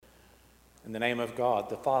In the name of God,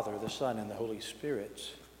 the Father, the Son, and the Holy Spirit.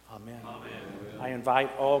 Amen. Amen. I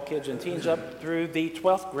invite all kids and teens up through the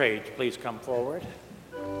 12th grade to please come forward.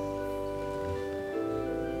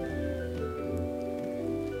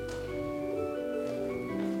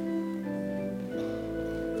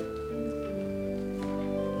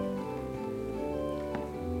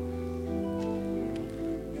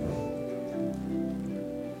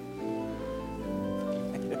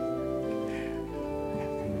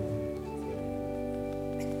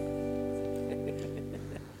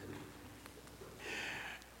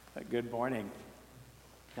 Good morning.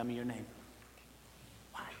 Tell me your name.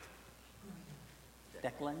 What?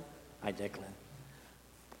 Declan? Hi, Declan.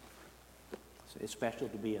 It's special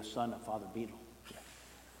to be a son of Father Beadle.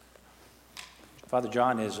 Father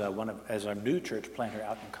John is our new church planter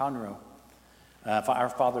out in Conroe. Our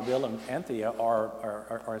Father Bill and Anthea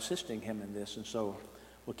are assisting him in this, and so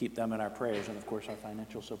we'll keep them in our prayers and, of course, our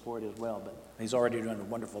financial support as well. But he's already doing a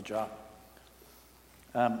wonderful job.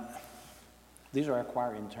 These are our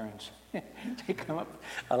choir interns. They come up.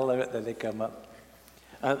 I love it that they come up.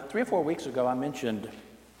 3 or 4 weeks ago, I mentioned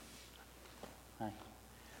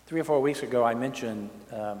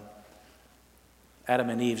Adam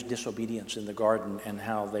and Eve's disobedience in the garden and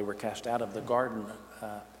how they were cast out of the garden.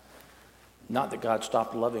 Not that God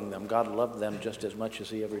stopped loving them. God loved them just as much as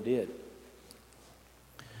he ever did.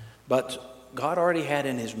 But God already had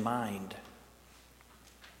in his mind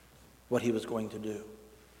what he was going to do.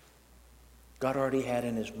 God already had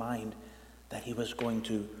in his mind that he was going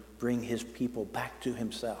to bring his people back to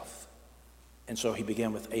himself. And so he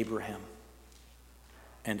began with Abraham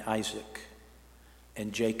and Isaac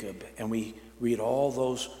and Jacob. And we read all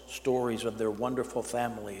those stories of their wonderful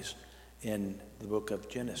families in the book of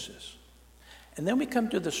Genesis. And then we come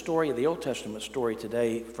to the story, the Old Testament story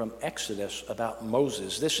today from Exodus about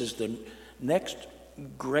Moses. This is the next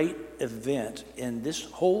great event in this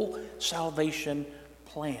whole salvation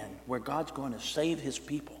plan where God's going to save his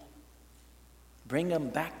people, bring them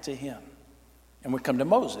back to him. And we come to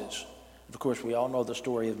Moses. Of course, we all know the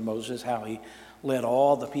story of Moses, how he led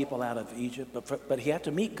all the people out of Egypt, but he had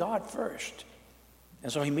to meet God first.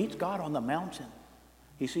 And so he meets God on the mountain.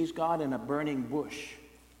 He sees God in a burning bush.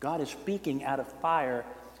 God is speaking out of fire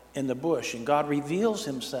in the bush, and God reveals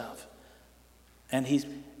himself. And he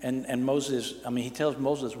tells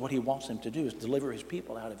Moses what he wants him to do is deliver his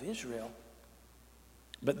people out of Israel.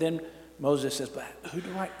 But then Moses says, but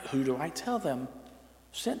who do I tell them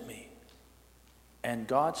sent me? And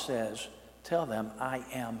God says, tell them, I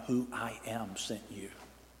am who I am sent you.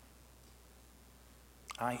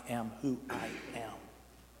 I am who I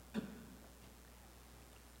am.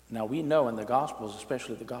 Now we know in the Gospels,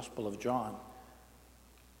 especially the Gospel of John,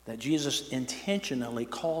 that Jesus intentionally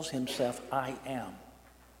calls himself I am.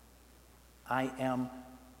 I am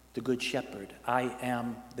the Good Shepherd. I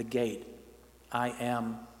am the gate. I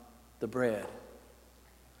am the bread.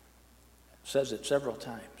 Says it several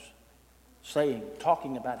times.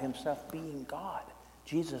 Talking about himself being God.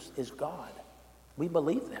 Jesus is God. We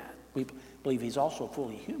believe that. We believe he's also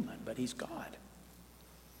fully human, but he's God.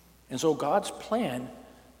 And so God's plan,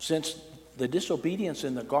 since the disobedience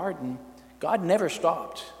in the garden, God never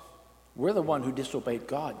stopped. We're the one who disobeyed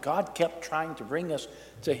God. God kept trying to bring us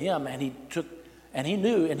to him, and he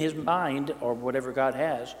knew in his mind, or whatever God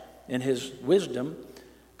has, in his wisdom,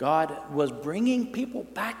 God was bringing people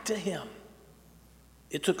back to him.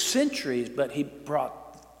 It took centuries, but he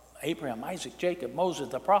brought Abraham, Isaac, Jacob, Moses,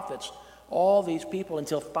 the prophets, all these people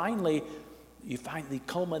until finally you find the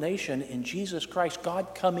culmination in Jesus Christ,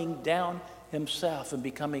 God coming down himself and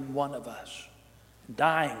becoming one of us,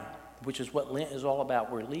 dying, which is what Lent is all about.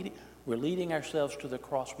 We're leading ourselves to the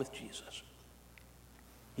cross with Jesus.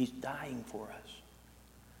 He's dying for us.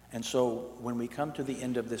 And so when we come to the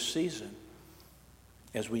end of this season,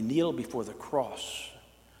 as we kneel before the cross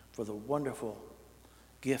for the wonderful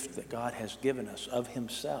gift that God has given us of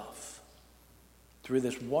himself through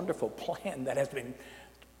this wonderful plan that has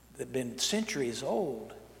been centuries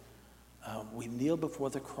old, we kneel before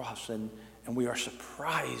the cross and we are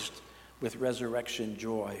surprised with resurrection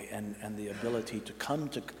joy and the ability to come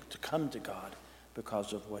to God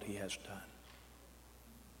because of what he has done.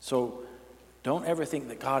 So don't ever think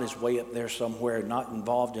that God is way up there somewhere, not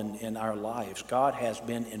involved in our lives. God has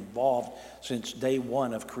been involved since day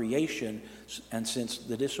one of creation, and since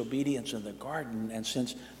the disobedience in the garden, and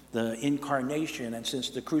since the incarnation, and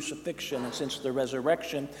since the crucifixion, and since the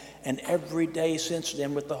resurrection, and every day since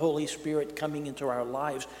then with the Holy Spirit coming into our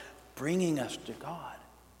lives, bringing us to God.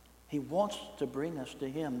 He wants to bring us to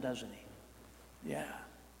him, doesn't he? Yeah.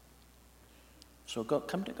 So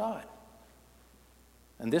come to God.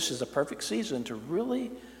 And this is a perfect season to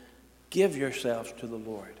really Give yourselves to the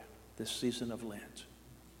Lord this season of Lent.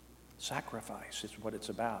 Sacrifice is what it's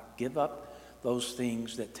about. Give up those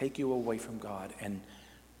things that take you away from God and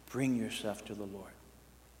bring yourself to the Lord.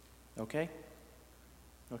 Okay?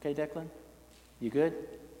 Okay, Declan? You good?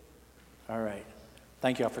 All right.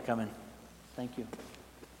 Thank you all for coming. Thank you.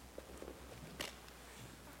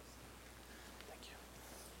 Thank you.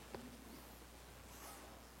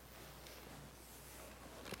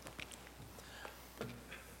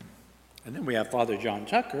 And then we have Father John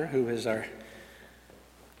Tucker, who is our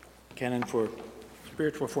canon for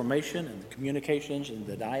spiritual formation and communications in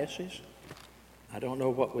the diocese. I don't know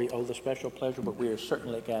what we owe the special pleasure, but we are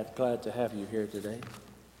certainly glad to have you here today.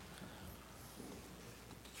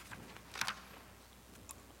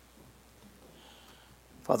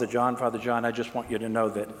 Father John, I just want you to know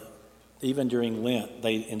that even during Lent,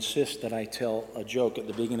 they insist that I tell a joke at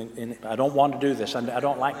the beginning. And I don't want to do this. I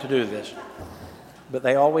don't like to do this. But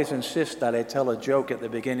they always insist that I tell a joke at the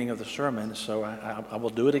beginning of the sermon, so I will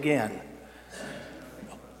do it again.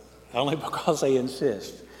 Only because they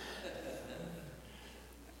insist.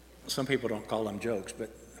 Some people don't call them jokes, but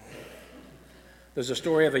there's a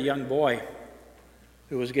story of a young boy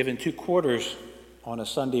who was given 2 quarters on a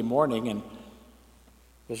Sunday morning and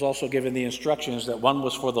was also given the instructions that one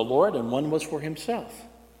was for the Lord and one was for himself.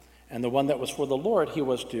 And the one that was for the Lord, he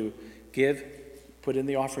was to put in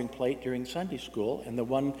the offering plate during Sunday school, and the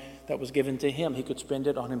one that was given to him, he could spend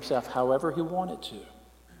it on himself however he wanted to.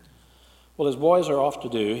 Well, as boys are off to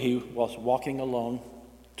do, he was walking alone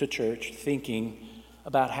to church thinking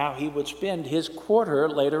about how he would spend his quarter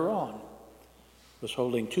later on. He was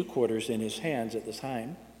holding 2 quarters in his hands at the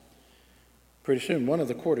time. Pretty soon, one of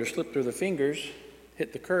the quarters slipped through the fingers,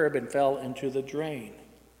 hit the curb, and fell into the drain.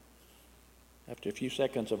 After a few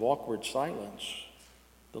seconds of awkward silence,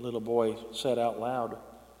 the little boy said out loud,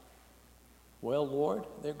 "Well, Lord,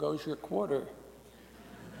 there goes your quarter."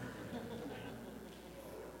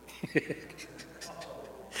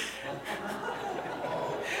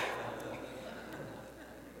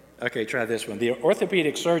 Okay, try this one. The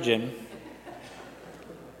orthopedic surgeon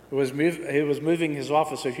who was moving his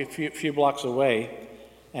office a few blocks away,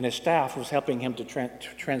 and his staff was helping him to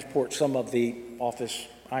transport some of the office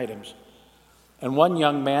items. And one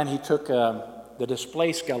young man, he took the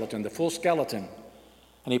display skeleton, the full skeleton,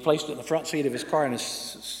 and he placed it in the front seat of his car in a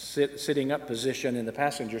sitting up position in the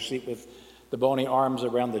passenger seat with the bony arms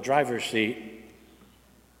around the driver's seat.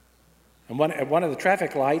 And at one of the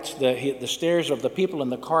traffic lights, the stares of the people in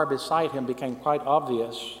the car beside him became quite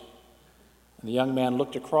obvious. And the young man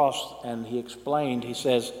looked across and he explained, he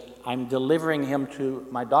says, "I'm delivering him to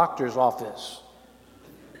my doctor's office."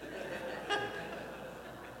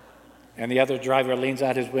 And the other driver leans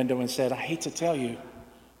out his window and said, "I hate to tell you,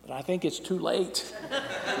 but I think it's too late."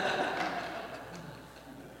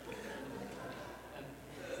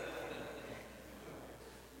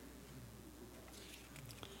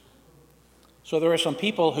 So there are some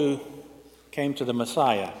people who came to the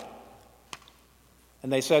Messiah,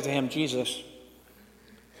 and they said to him, "Jesus,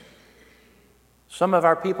 some of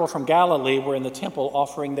our people from Galilee were in the temple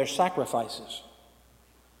offering their sacrifices.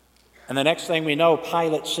 And the next thing we know,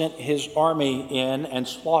 Pilate sent his army in and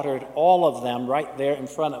slaughtered all of them right there in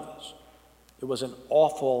front of us. It was an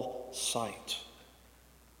awful sight.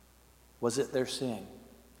 Was it their sin?"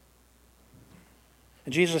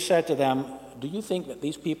 And Jesus said to them, "Do you think that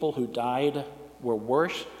these people who died were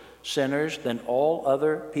worse sinners than all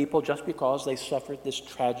other people just because they suffered this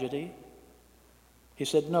tragedy?" He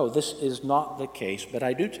said, "No, this is not the case, but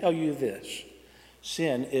I do tell you this.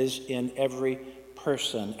 Sin is in every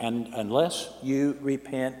person, and unless you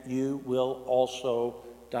repent, you will also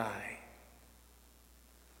die."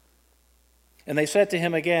 And they said to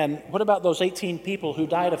him again, "What about those 18 people who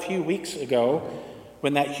died a few weeks ago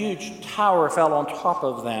when that huge tower fell on top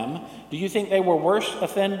of them? Do you think they were worse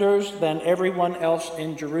offenders than everyone else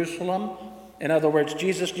in Jerusalem?" In other words,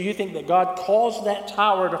 Jesus, do you think that God caused that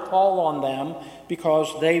tower to fall on them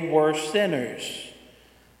because they were sinners?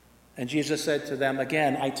 And Jesus said to them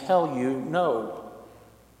again, "I tell you, no.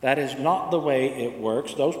 That is not the way it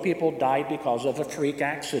works. Those people died because of a freak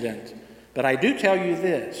accident. But I do tell you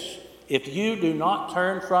this, if you do not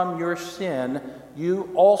turn from your sin, you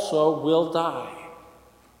also will die."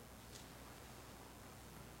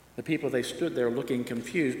 The people, they stood there looking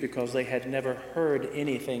confused because they had never heard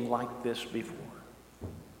anything like this before.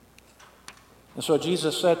 And so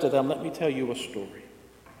Jesus said to them, "Let me tell you a story.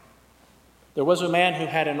 There was a man who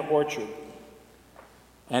had an orchard,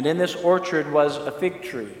 and in this orchard was a fig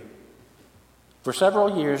tree. For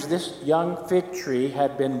several years, this young fig tree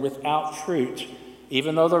had been without fruit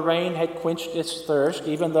Even though the rain had quenched its thirst,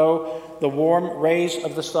 even though the warm rays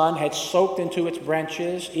of the sun had soaked into its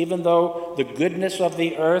branches, even though the goodness of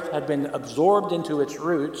the earth had been absorbed into its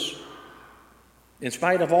roots, in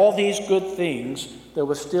spite of all these good things, there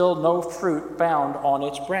was still no fruit found on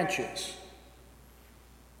its branches.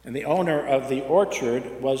 And the owner of the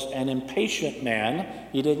orchard was an impatient man.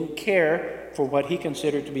 He didn't care for what he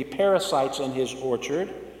considered to be parasites in his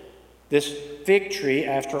orchard. This fig tree,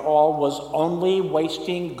 after all, was only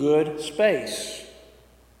wasting good space.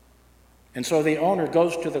 And so the owner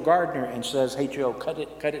goes to the gardener and says, "Hey, Joe, cut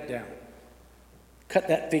it down. Cut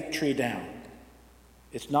that fig tree down.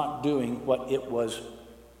 It's not doing what it was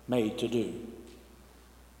made to do."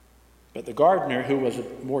 But the gardener, who was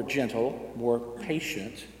more gentle, more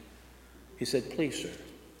patient, he said, "Please, sir,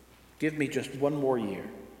 give me just one more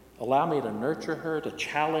year. Allow me to nurture her, to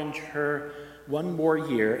challenge her one more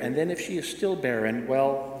year, and then if she is still barren,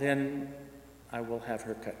 well, then I will have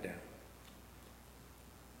her cut down."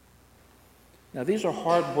 Now, these are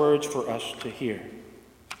hard words for us to hear.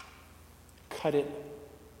 Cut it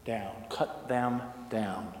down. Cut them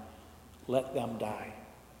down. Let them die.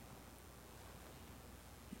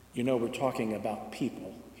 You know, we're talking about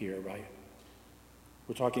people here, right?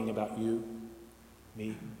 We're talking about you,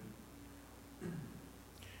 me.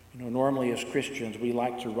 You know, normally as Christians, we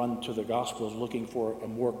like to run to the Gospels looking for a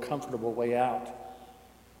more comfortable way out,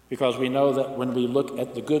 because we know that when we look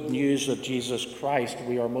at the good news of Jesus Christ,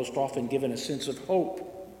 we are most often given a sense of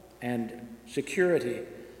hope and security.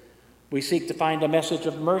 We seek to find a message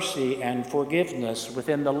of mercy and forgiveness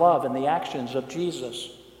within the love and the actions of Jesus,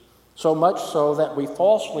 so much so that we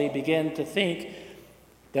falsely begin to think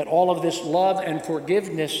that all of this love and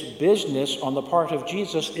forgiveness business on the part of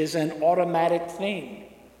Jesus is an automatic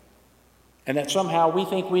thing, and that somehow we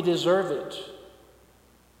think we deserve it.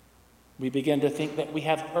 We begin to think that we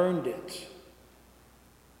have earned it.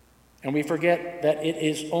 And we forget that it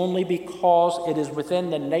is only because it is within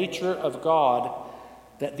the nature of God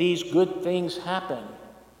that these good things happen.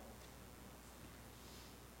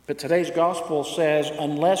 But today's gospel says,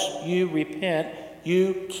 unless you repent,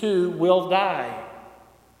 you too will die.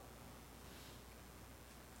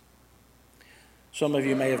 Some of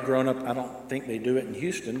you may have grown up, I don't think they do it in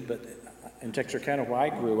Houston, but in Texarkana where I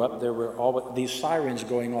grew up, there were all these sirens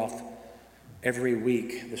going off every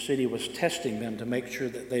week. The city was testing them to make sure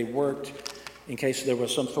that they worked in case there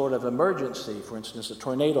was some sort of emergency. For instance, a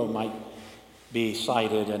tornado might be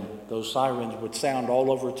sighted, and those sirens would sound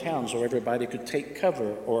all over town so everybody could take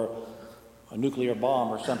cover, or a nuclear bomb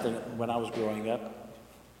or something. When I was growing up,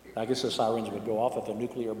 I guess the sirens would go off if a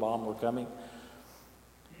nuclear bomb were coming.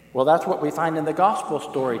 Well, that's what we find in the gospel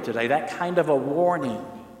story today, that kind of a warning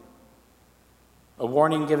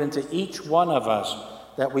given to each one of us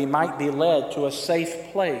that we might be led to a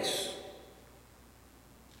safe place.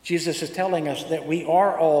 Jesus is telling us that we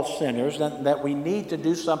are all sinners and that we need to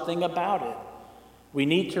do something about it. We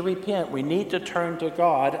need to repent. We need to turn to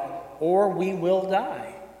God, or we will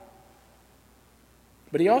die.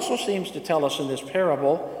 But he also seems to tell us in this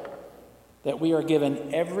parable that we are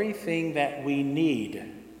given everything that we need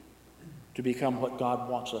to become what God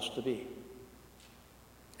wants us to be.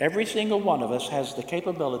 Every single one of us has the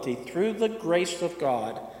capability, through the grace of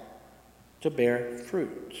God, to bear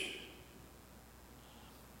fruit.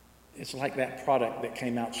 It's like that product that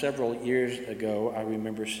came out several years ago. I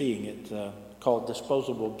remember seeing it, called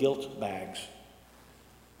disposable guilt bags.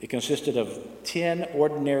 It consisted of 10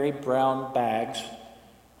 ordinary brown bags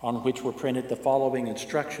on which were printed the following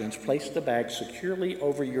instructions. Place the bag securely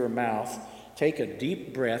over your mouth, take a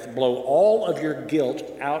deep breath, blow all of your guilt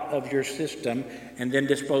out of your system, and then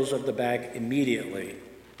dispose of the bag immediately.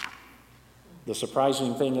 The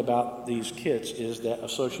surprising thing about these kits is that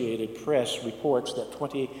Associated Press reports that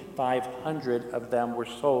 2,500 of them were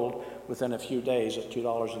sold within a few days at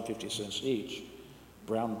 $2.50 each.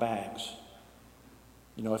 Brown bags.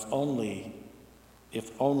 You know, if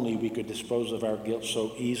only we could dispose of our guilt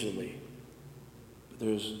so easily.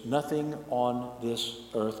 There's nothing on this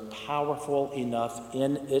earth powerful enough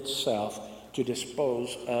in itself to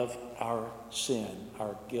dispose of our sin,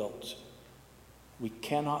 our guilt. We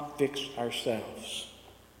cannot fix ourselves,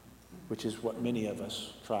 which is what many of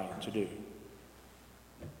us try to do.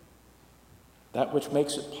 That which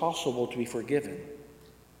makes it possible to be forgiven,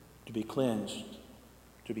 to be cleansed,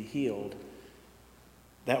 to be healed,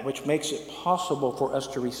 that which makes it possible for us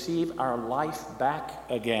to receive our life back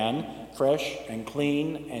again, fresh and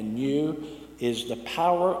clean and new, is the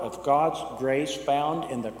power of God's grace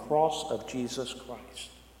found in the cross of Jesus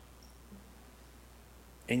Christ.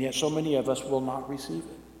 And yet so many of us will not receive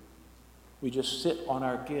it. We just sit on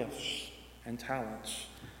our gifts and talents.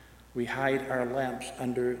 We hide our lamps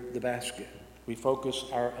under the basket. We focus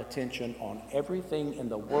our attention on everything in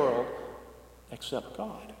the world except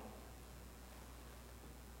God.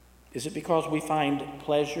 Is it because we find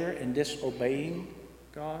pleasure in disobeying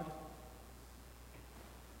God?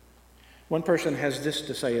 One person has this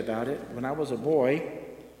to say about it. When I was a boy,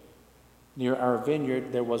 near our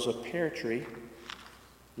vineyard, there was a pear tree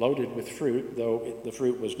loaded with fruit, though the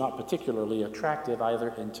fruit was not particularly attractive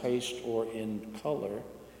either in taste or in color.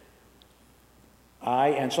 I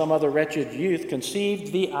and some other wretched youth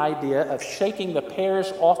conceived the idea of shaking the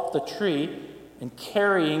pears off the tree and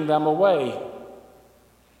carrying them away.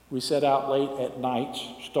 We set out late at night,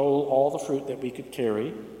 stole all the fruit that we could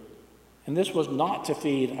carry, and this was not to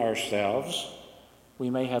feed ourselves. We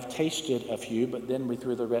may have tasted a few, but then we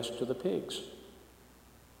threw the rest to the pigs.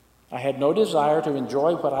 I had no desire to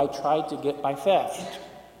enjoy what I tried to get by theft.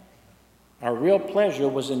 Our real pleasure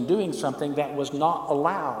was in doing something that was not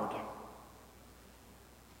allowed.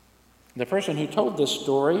 The person who told this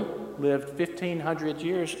story lived 1,500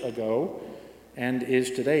 years ago and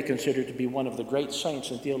is today considered to be one of the great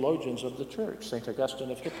saints and theologians of the church, St.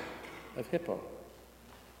 Augustine of Hippo.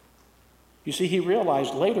 You see, he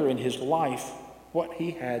realized later in his life what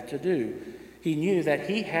he had to do. He knew that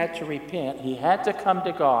he had to repent, he had to come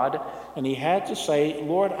to God, and he had to say,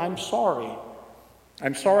 Lord, I'm sorry.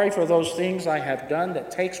 I'm sorry for those things I have done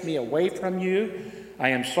that takes me away from you. I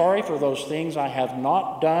am sorry for those things I have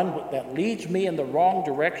not done that leads me in the wrong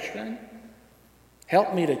direction.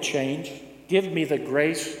 Help me to change. Give me the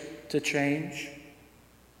grace to change.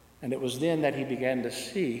 And it was then that he began to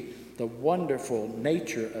see the wonderful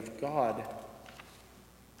nature of God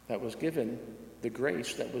that was given, the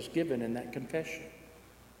grace that was given in that confession.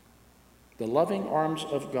 The loving arms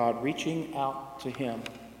of God reaching out to him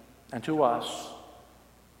and to us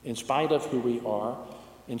in spite of who we are,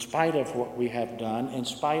 in spite of what we have done, in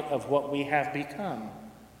spite of what we have become.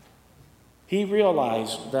 He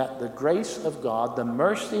realized that the grace of God, the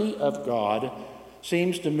mercy of God,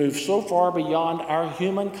 seems to move so far beyond our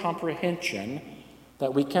human comprehension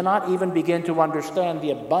that we cannot even begin to understand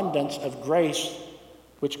the abundance of grace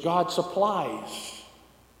which God supplies.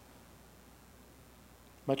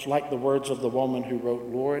 Much like the words of the woman who wrote,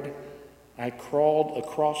 Lord, I crawled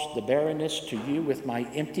across the barrenness to you with my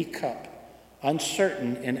empty cup,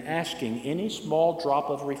 uncertain in asking any small drop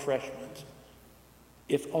of refreshment.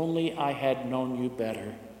 If only I had known you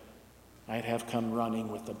better, I'd have come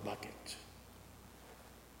running with a bucket.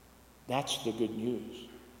 That's the good news.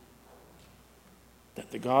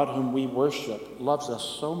 That the God whom we worship loves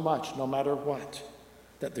us so much no matter what,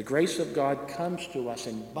 that the grace of God comes to us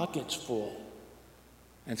in buckets full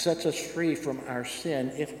and sets us free from our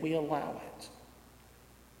sin if we allow it.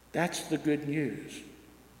 That's the good news.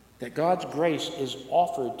 That God's grace is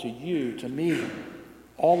offered to you, to me,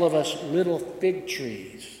 all of us little fig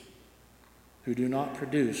trees who do not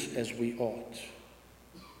produce as we ought.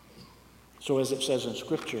 So as it says in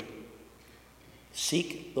Scripture,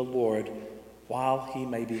 seek the Lord while he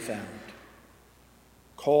may be found.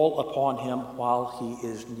 Call upon him while he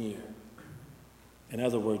is near. In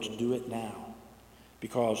other words, do it now,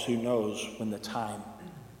 because who knows when the time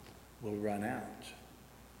will run out.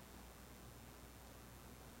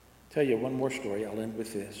 Tell you one more story. I'll end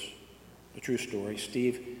with this. A true story.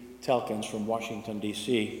 Steve Telkins from Washington,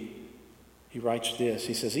 D.C., he writes this.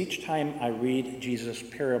 He says, each time I read Jesus'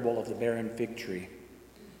 parable of the barren fig tree,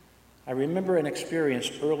 I remember an experience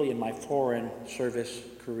early in my foreign service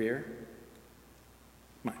career.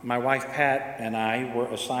 My wife, Pat, and I were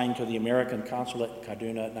assigned to the American consulate in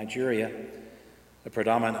Kaduna, Nigeria, a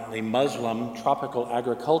predominantly Muslim tropical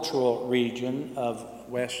agricultural region of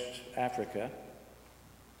West Africa.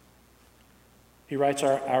 He writes,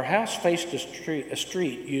 our house faced a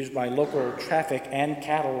street used by local traffic and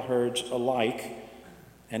cattle herds alike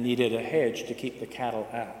and needed a hedge to keep the cattle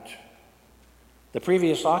out. The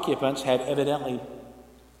previous occupants had evidently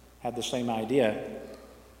had the same idea,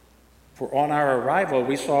 for on our arrival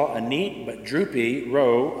we saw a neat but droopy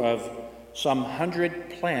row of some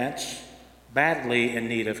 100 plants badly in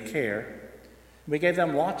need of care. We gave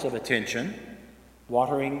them lots of attention,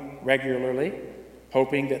 watering regularly,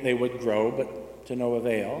 hoping that they would grow, but to no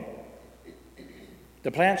avail.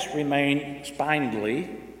 The plants remained spindly,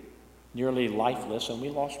 nearly lifeless, and we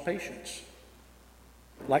lost patience.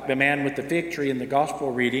 Like the man with the fig tree in the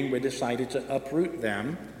gospel reading, we decided to uproot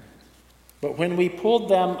them. But when we pulled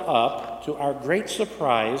them up, to our great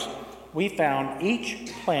surprise, we found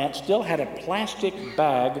each plant still had a plastic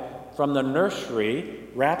bag from the nursery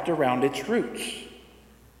wrapped around its roots.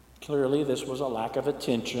 Clearly, this was a lack of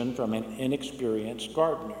attention from an inexperienced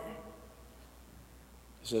gardener.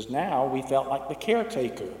 He says, now we felt like the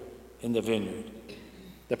caretaker in the vineyard.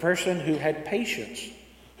 The person who had patience,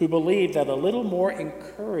 who believed that a little more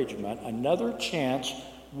encouragement, another chance,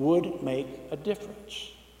 would make a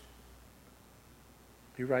difference.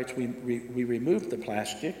 He writes, we removed the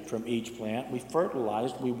plastic from each plant, we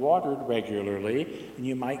fertilized, we watered regularly, and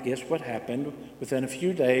you might guess what happened. Within a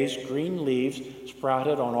few days, green leaves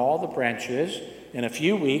sprouted on all the branches. In a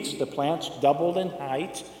few weeks, the plants doubled in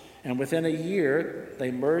height, and within a year,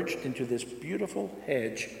 they merged into this beautiful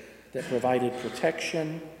hedge that provided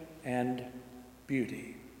protection and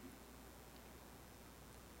beauty.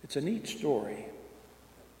 It's a neat story.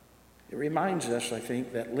 It reminds us, I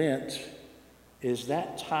think, that Lent is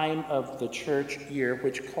that time of the church year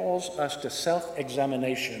which calls us to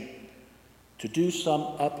self-examination, to do some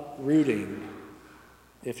uprooting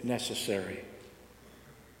if necessary.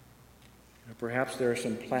 Perhaps there are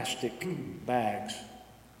some plastic bags,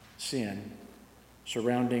 sin,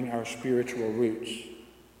 surrounding our spiritual roots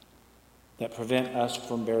that prevent us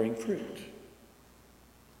from bearing fruit.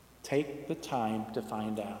 Take the time to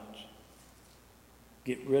find out.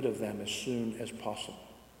 Get rid of them as soon as possible.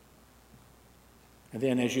 And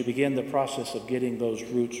then as you begin the process of getting those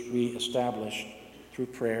roots reestablished through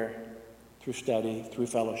prayer, through study, through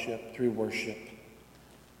fellowship, through worship,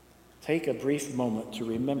 take a brief moment to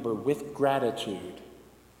remember with gratitude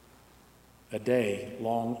a day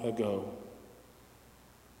long ago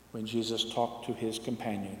when Jesus talked to his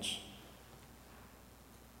companions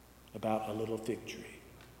about a little fig tree.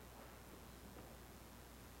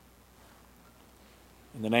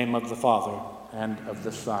 In the name of the Father, and of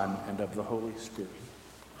the Son, and of the Holy Spirit.